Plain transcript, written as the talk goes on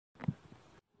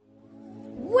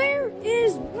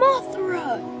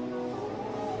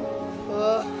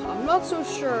not so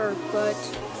sure, but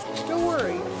don't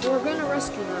worry, we're gonna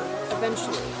rescue her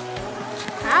eventually.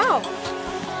 How?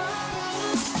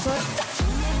 But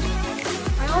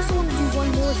I also want to do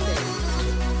one more thing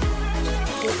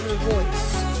with her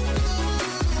voice.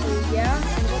 Oh yeah?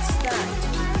 And what's that?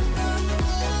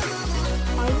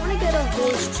 I want to get a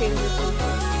voice changer from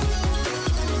her.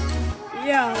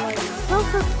 Yeah, like, her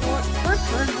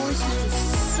current voice is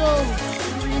just so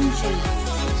cringy.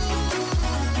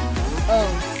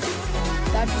 Oh,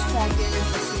 that just popped in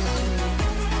interesting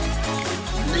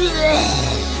to me.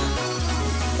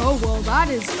 Oh, well, that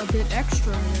is a bit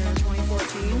extra there in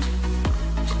 2014.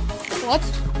 What?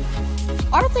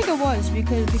 I don't think it was,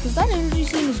 because that energy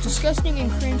scene is disgusting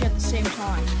and cringe at the same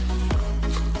time.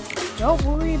 Don't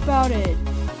worry about it.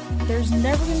 There's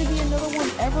never going to be another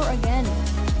one ever again.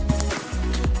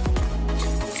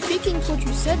 Speaking of what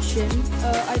you said, Shin,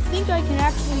 I think I can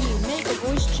actually make a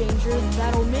voice changer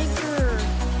that will make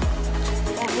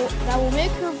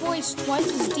her voice twice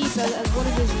as deep as what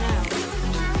it is now.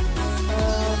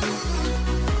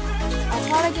 I'll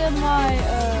try to get my,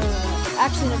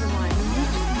 actually never mind.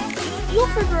 You'll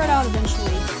figure it out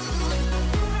eventually.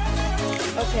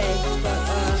 Okay, but,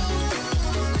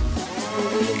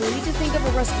 we need to think of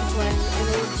a rescue plan in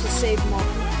order to save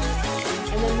Mothra.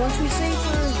 And then once we save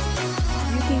her,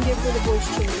 you can give her the voice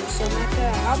changer. So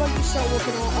Mecca, how about you start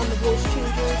working on the voice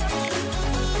changer?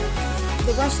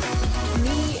 The rest,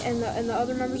 me and the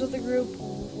other members of the group,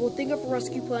 will think of a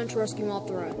rescue plan to rescue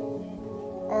Mothra.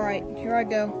 Alright, here I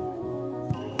go.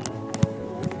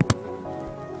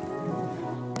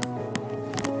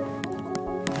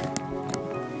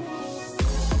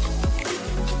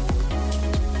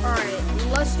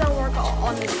 Let's start work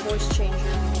on this voice changer.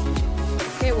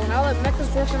 Okay, well now that Mecha's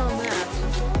working on that,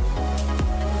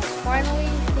 let's finally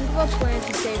think of a plan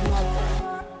to save Mothra.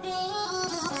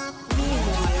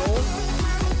 Meanwhile,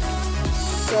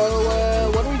 so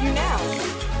what do we do now?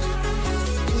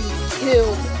 We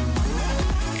kill.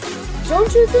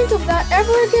 Don't you think of that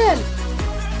ever again!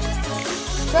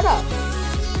 Shut up.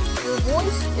 Your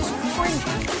voice is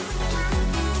cringy.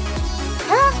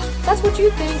 Huh? That's what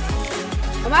you think.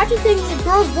 Imagine thinking the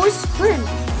girl's voice is cringe.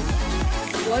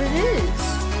 What it is.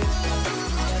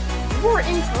 You are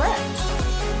incorrect.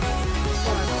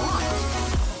 But I'm not.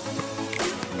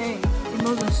 Hey,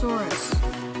 Mosasaurus.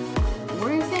 What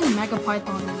do you think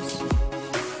Megapython is?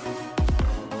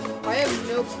 I have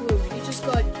no clue. He just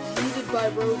got yeeted by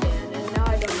Rodan, and now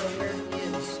I don't know where he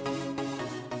is.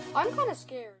 I'm kind of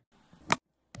scared.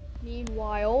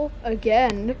 Meanwhile,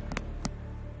 again.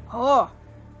 Oh.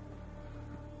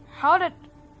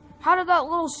 How did that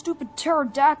little stupid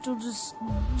pterodactyl just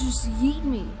yeet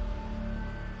me?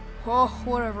 Oh,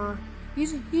 whatever.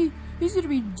 He's gonna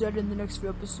be dead in the next few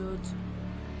episodes.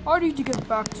 I need to get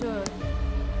back to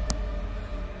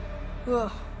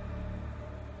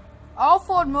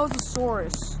Alpha and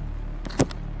Mosasaurus.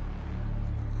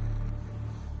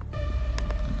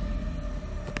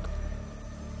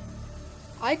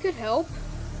 I could help.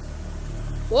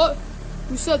 What?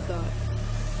 Who said that?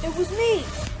 It was me.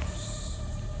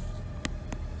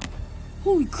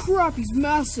 Holy crap, he's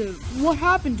massive. What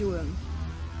happened to him?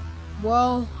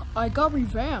 Well, I got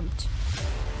revamped.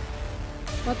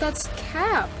 But that's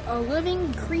Cap. A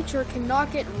living creature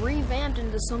cannot get revamped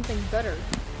into something better.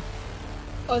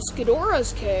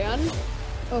 Skidoras can.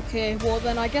 Okay, well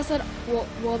then I guess I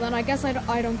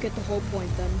don't get the whole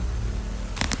point then.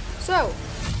 So,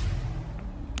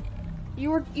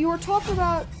 you were talking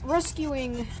about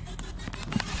rescuing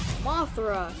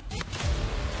Mothra.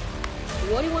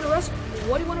 What do you want to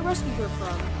rescue her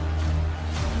from?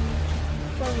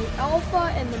 From the Alpha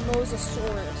and the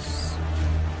Mosasaurus.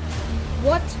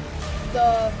 What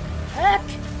the heck?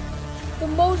 The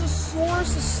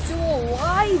Mosasaurus is still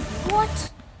alive?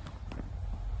 What?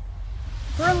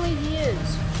 Apparently he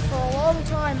is. For a long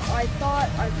time I thought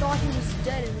he was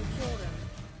dead and we killed him.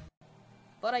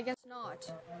 But I guess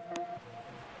not.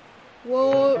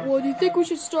 Well, do you think we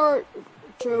should start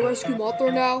to rescue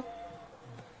Mothra now?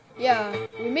 Yeah,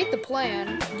 we made the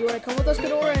plan. Do you want to come with us,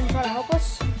 Ghidorah, and try to help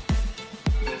us?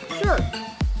 Sure.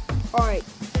 Alright,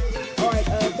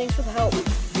 thanks for the help.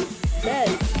 Dead.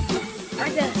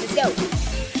 Alright then, let's go.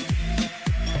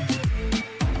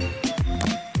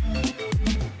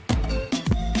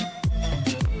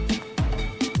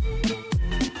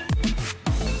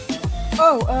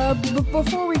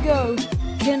 Before we go,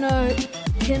 can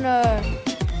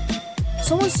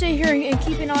someone stay here and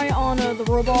keep an eye on the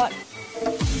robot?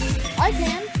 I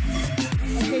can.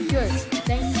 Okay, good.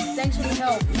 Thanks for the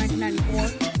help, 1994.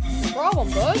 No problem,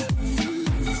 bud.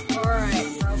 Alright,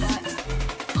 robot.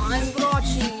 I'm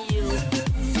watching you.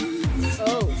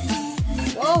 Oh.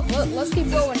 Whoa, let's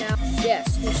keep going now.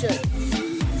 Yes, we should.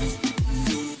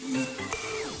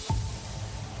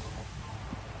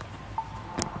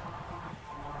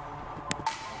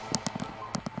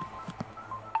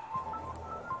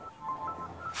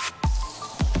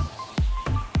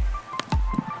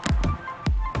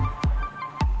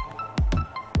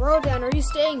 Rodan, are you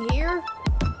staying here?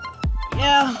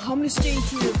 Yeah, I'm gonna stay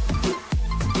here.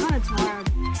 I'm kinda tired.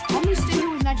 I'm gonna stay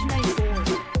here with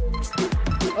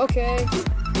 1994. Okay.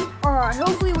 Alright,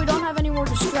 hopefully we don't have any more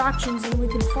distractions and we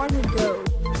can finally go.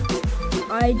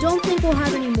 I don't think we'll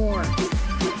have any more.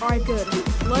 Alright, good.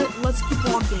 Let's keep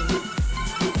walking.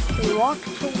 They walk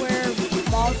to where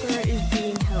Mothra is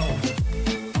being held.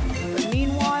 But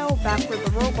meanwhile, back where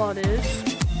the robot is...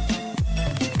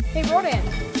 Hey, Rodan!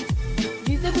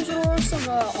 Do you think we should order some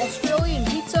Australian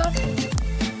pizza?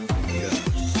 Yes,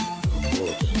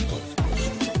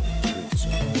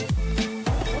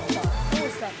 What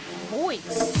was that voice?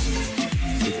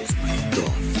 it is my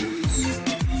God voice.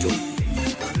 Don't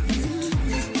make fun of it.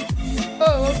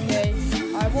 Oh, okay.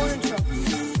 I won't interrupt you.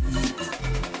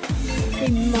 Hey,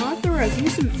 Mothra, give me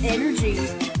some energy.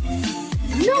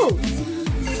 No!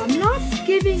 I'm not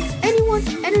giving anyone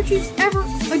energy ever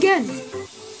again.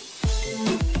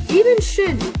 Even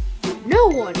Shin. No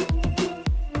one.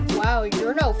 Wow,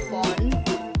 you're no fun.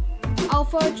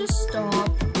 Alpha, just stop.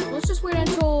 Let's just wait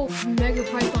until Mega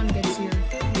Python gets here.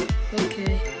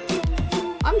 Okay.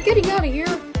 I'm getting out of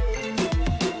here.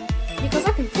 Because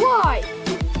I can fly.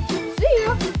 See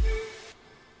ya.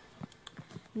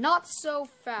 Not so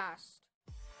fast.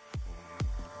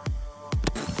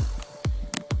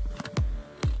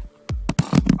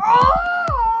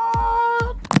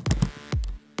 Ah!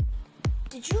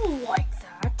 Did you like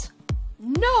that?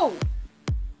 No!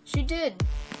 She did.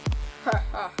 Ha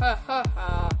ha ha ha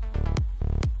ha.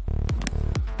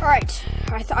 Alright,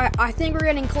 I think we're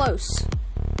getting close.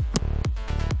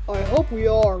 I hope we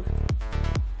are.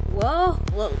 Well,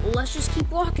 let's just keep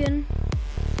walking.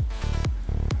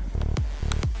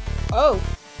 Oh.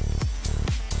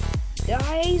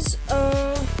 Guys,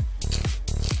 God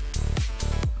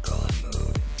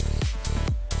mode.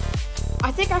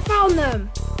 I think I found them.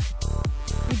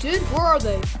 You did? Where are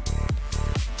they?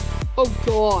 Oh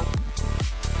God.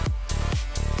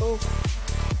 Oh.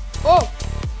 Oh!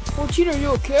 14, are you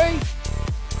okay?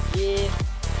 Yeah.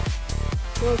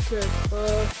 Okay,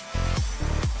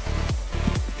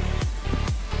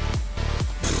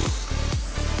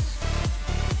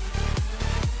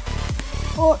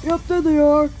 Oh, yep, there they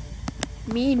are.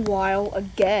 Meanwhile,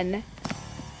 again.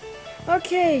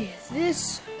 Okay,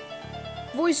 this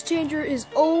voice changer is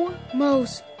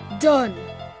almost done.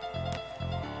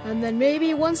 And then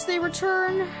maybe once they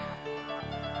return,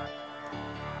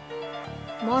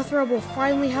 Mothra will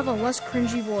finally have a less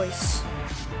cringy voice.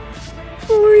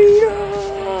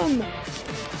 Freedom!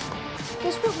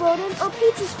 Guess what, Rodan? Our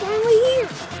pizza's finally here!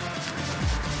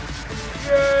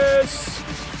 Yes!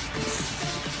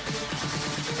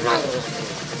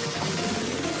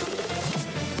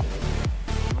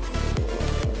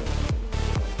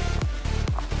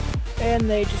 And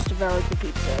they just devoured the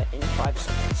pizza in 5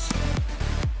 seconds.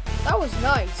 That was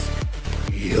nice.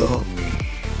 Yummy.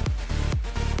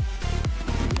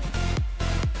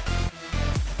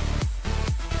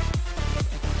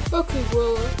 Okay,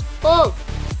 well, oh!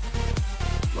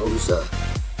 Moza.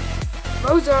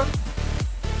 Moza!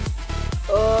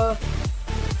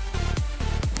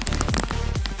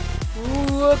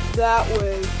 Look that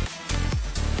way.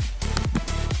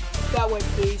 That way,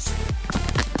 please.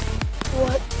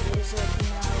 What is it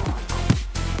now?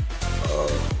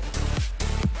 Oh.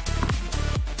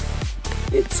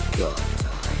 It's God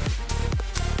time.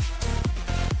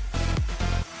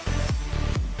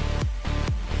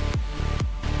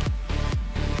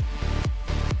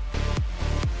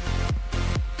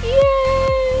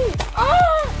 Yay!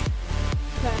 Ah!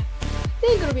 They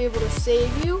ain't gonna be able to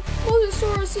save you.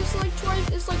 Mosasaurus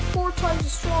is like 4 times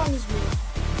as strong as me.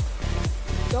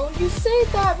 Don't you say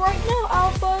that right now,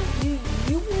 Alpha.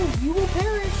 You will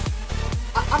perish.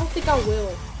 I don't think I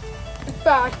will. In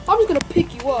fact, I'm just gonna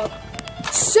pick you up,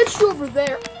 sit you over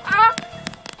there. Ah!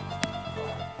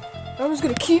 I'm just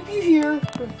gonna keep you here,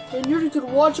 and you're just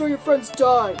gonna watch all your friends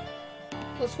die.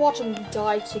 Let's watch them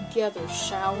die together,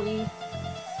 shall we?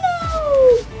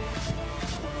 No!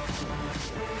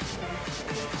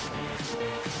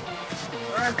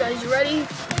 Alright guys, you ready?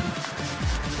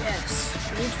 Yes.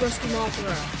 We need to rescue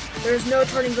Mothra. There is no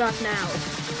turning back now.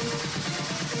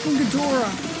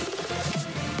 Ghidorah,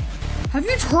 have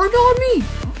you turned on me?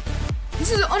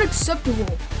 This is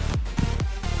unacceptable.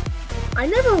 I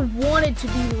never wanted to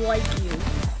be like you.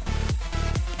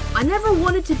 I never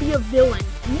wanted to be a villain.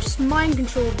 You just mind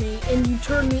controlled me and you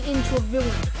turned me into a villain.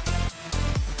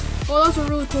 Oh, that's a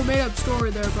really cool made-up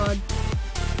story there, bud.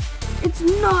 It's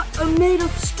not a made-up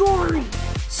story.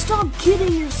 Stop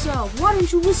kidding yourself. Why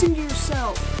don't you listen to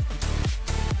yourself?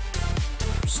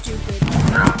 You're stupid.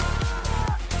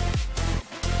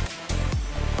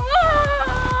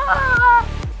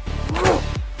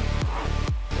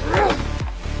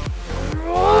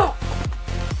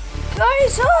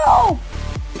 Guys, help!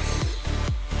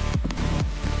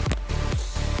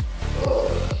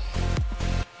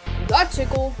 That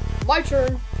tickled. My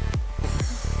turn.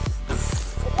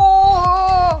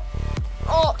 Oh!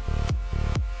 Oh!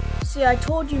 See, I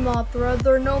told you, Mothra,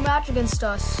 they're no match against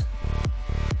us.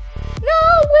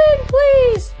 No, win,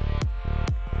 please!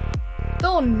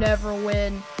 They'll never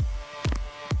win.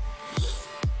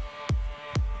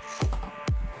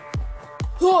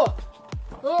 Huh!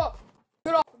 Huh!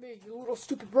 Get off of me, you little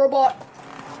stupid robot!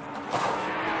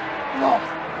 No!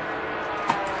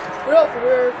 Get off of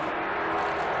here!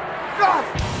 Ah!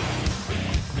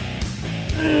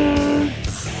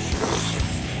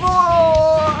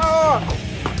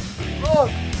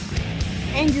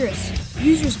 Angerous,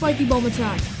 use your spiky bomb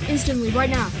attack instantly, right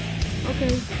now.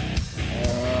 Okay.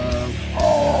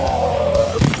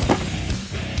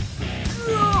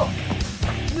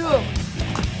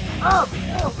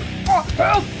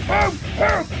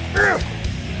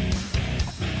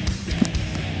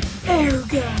 Air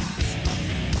gas.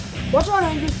 Watch out,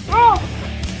 Angerous.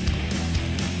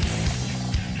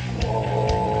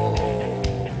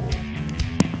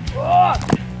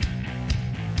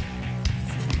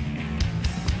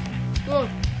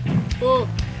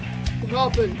 What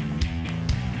happened?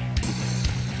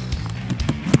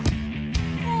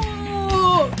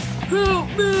 Oh, help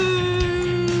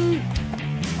me!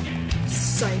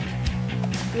 Psych.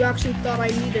 You actually thought I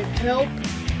needed help?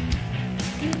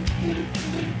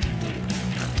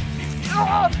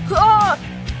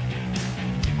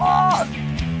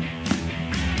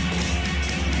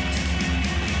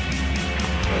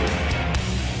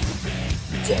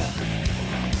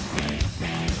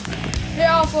 Hey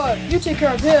Alpha, you take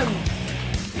care of him.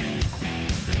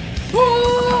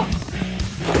 Oh!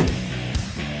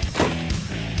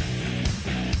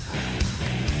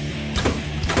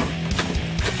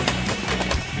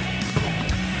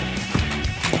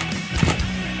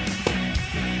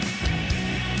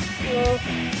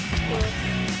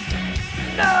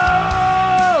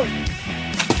 No!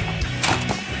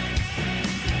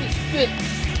 He's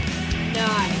finished.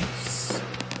 Nice.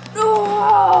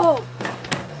 No!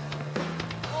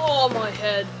 Oh, my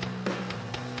head.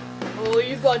 Oh,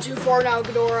 you've gone too far now,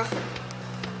 Ghidorah.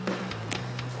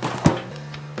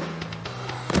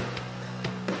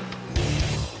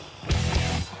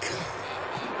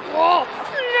 Oh,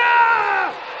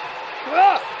 no!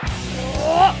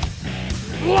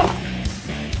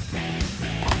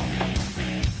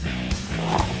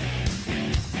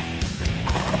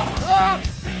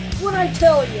 What'd I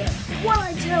tell you? What'd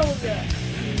I tell you?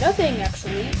 Nothing,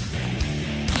 actually.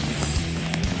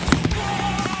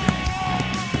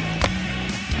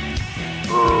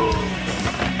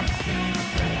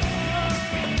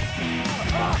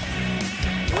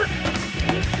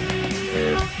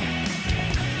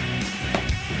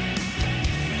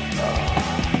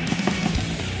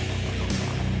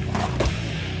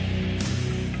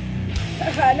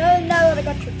 Now that I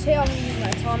got your tail, I'm gonna use my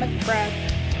atomic breath.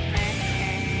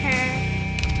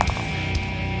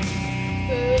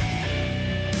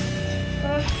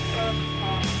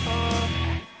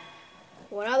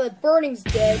 Well, now that Burning's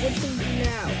dead, what can we do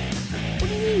now? What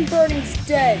do you mean Burning's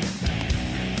dead?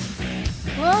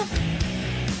 Huh?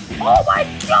 Oh my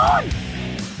god!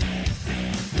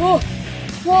 Oh,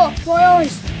 my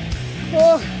eyes!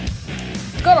 Oh,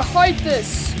 gotta hide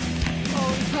this!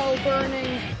 Oh no,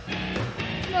 Burning!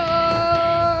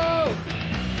 No!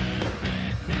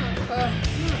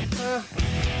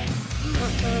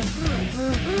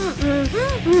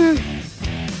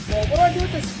 Well, what do I do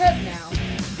with this head now?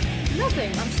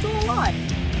 Nothing, I'm still alive.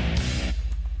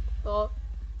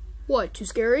 What, too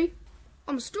scary?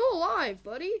 I'm still alive,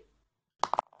 buddy.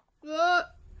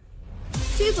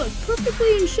 Seems like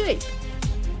perfectly in shape.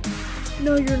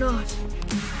 No, you're not.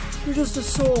 You're just a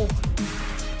soul.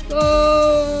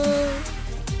 Oh,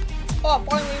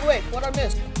 finally awake. What I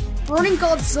missed? Burning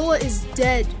Godzilla is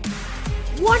dead.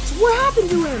 What? What happened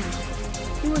to him?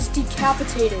 He was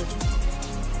decapitated.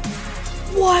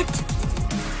 What?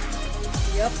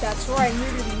 Yep, that's right.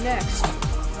 You're gonna be next.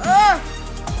 Help!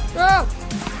 Help!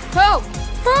 Help!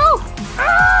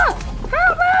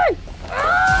 Help me!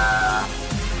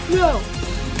 No.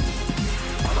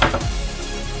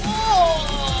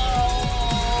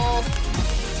 Oh.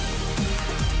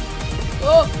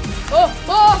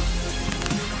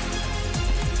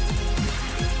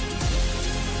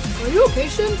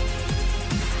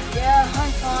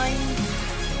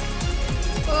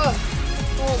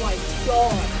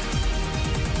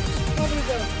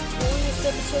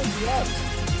 yet.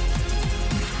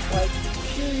 Like,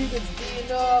 Kiryu gets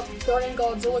beaten up, Burning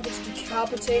Godzilla gets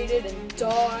decapitated and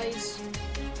dies.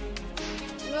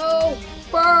 No!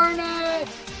 Burn it!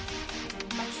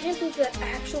 I can't believe that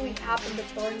actually happened to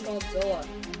Burning Godzilla.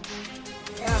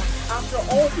 Yeah, after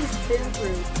all he's been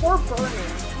through, poor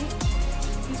Burning,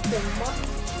 he's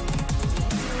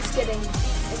getting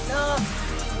beaten up,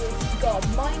 he got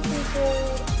mind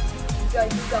controlled, he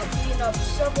got beaten up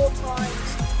several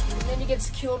times, and then he gets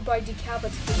killed by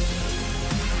decapitation.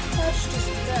 That's just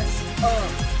messed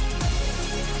up.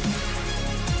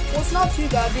 Well, it's not too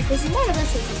bad because he might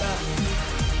eventually come back.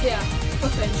 Yeah,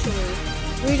 eventually.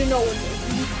 We don't know when.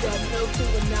 We got no clue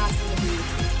when that's gonna be.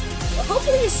 Well,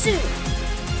 hopefully it's soon.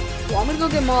 Well, I'm gonna go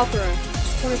get Mothra.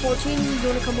 It's 2014. You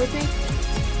wanna come with me?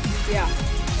 Yeah.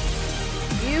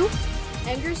 You,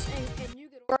 Angers, and you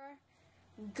get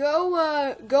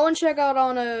Aura. Go and check out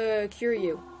on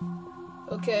Kiryu.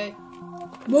 Okay.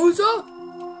 Moza?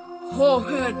 Oh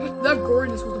man, that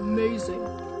goriness was amazing.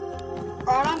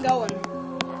 Alright, I'm going.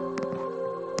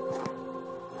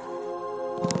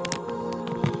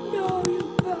 No, you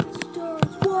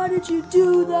bastards! Why did you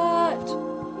do that?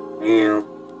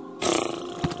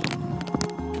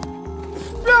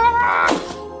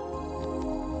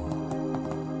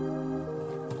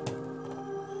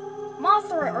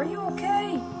 Mothra, are you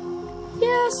okay?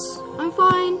 Yes, I'm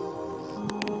fine.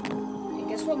 And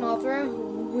guess what, Mothra?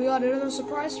 We got another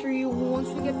surprise for you once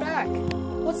we get back.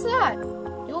 What's that?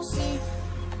 You'll see.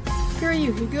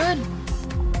 Kiryu, you good?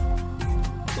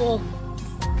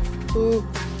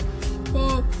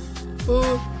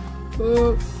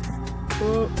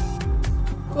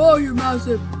 Oh, you're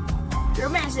massive. You're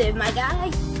massive, my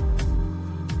guy.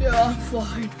 Yeah, I'm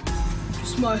fine.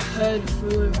 Just my head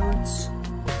really hurts.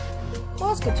 Well,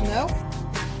 that's good to know.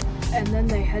 And then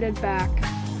they headed back,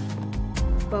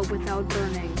 but without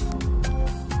Burning.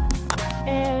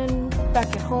 And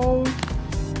back at home.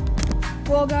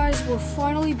 Well, guys, we're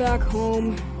finally back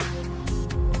home.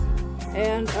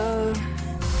 And,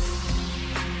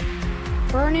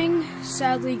 Burning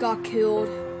sadly got killed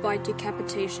by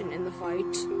decapitation in the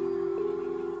fight.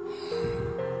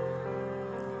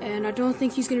 And I don't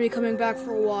think he's gonna be coming back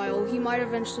for a while. He might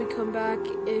eventually come back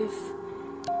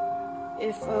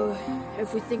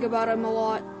if we think about him a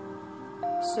lot.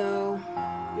 So,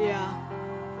 yeah.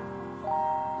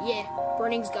 Yeah,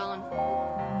 Burning's gone.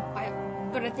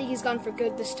 But I think he's gone for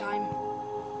good this time.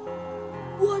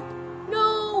 What?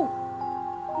 No!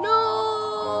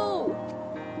 No!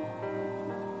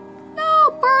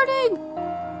 No, Burning!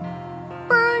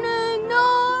 Burning, no!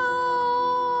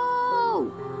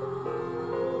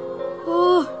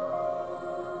 Oh.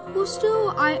 Well,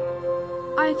 still, I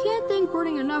can't thank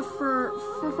Burning enough for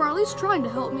at least trying to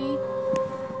help me.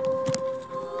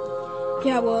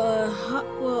 Yeah, well,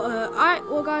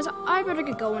 guys, I better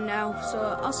get going now,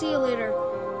 so I'll see you later.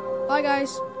 Bye,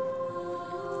 guys.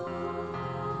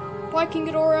 Bye, King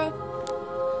Ghidorah.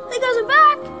 Hey, guys, I'm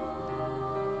back!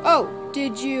 Oh,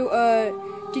 did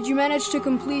you manage to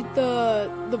complete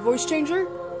the voice changer?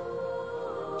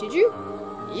 Did you?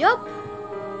 Yup.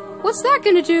 What's that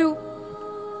gonna do?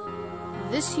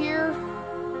 This here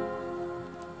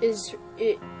is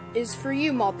for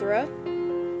you, Mothra.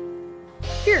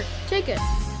 Here, take it.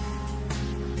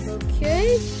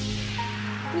 Okay.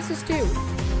 What does this do?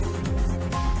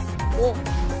 Whoa.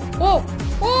 Whoa.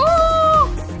 Whoa.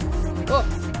 Whoa.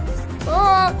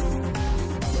 Ah.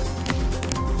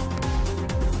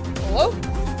 Hello?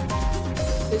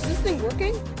 Is this thing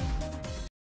working?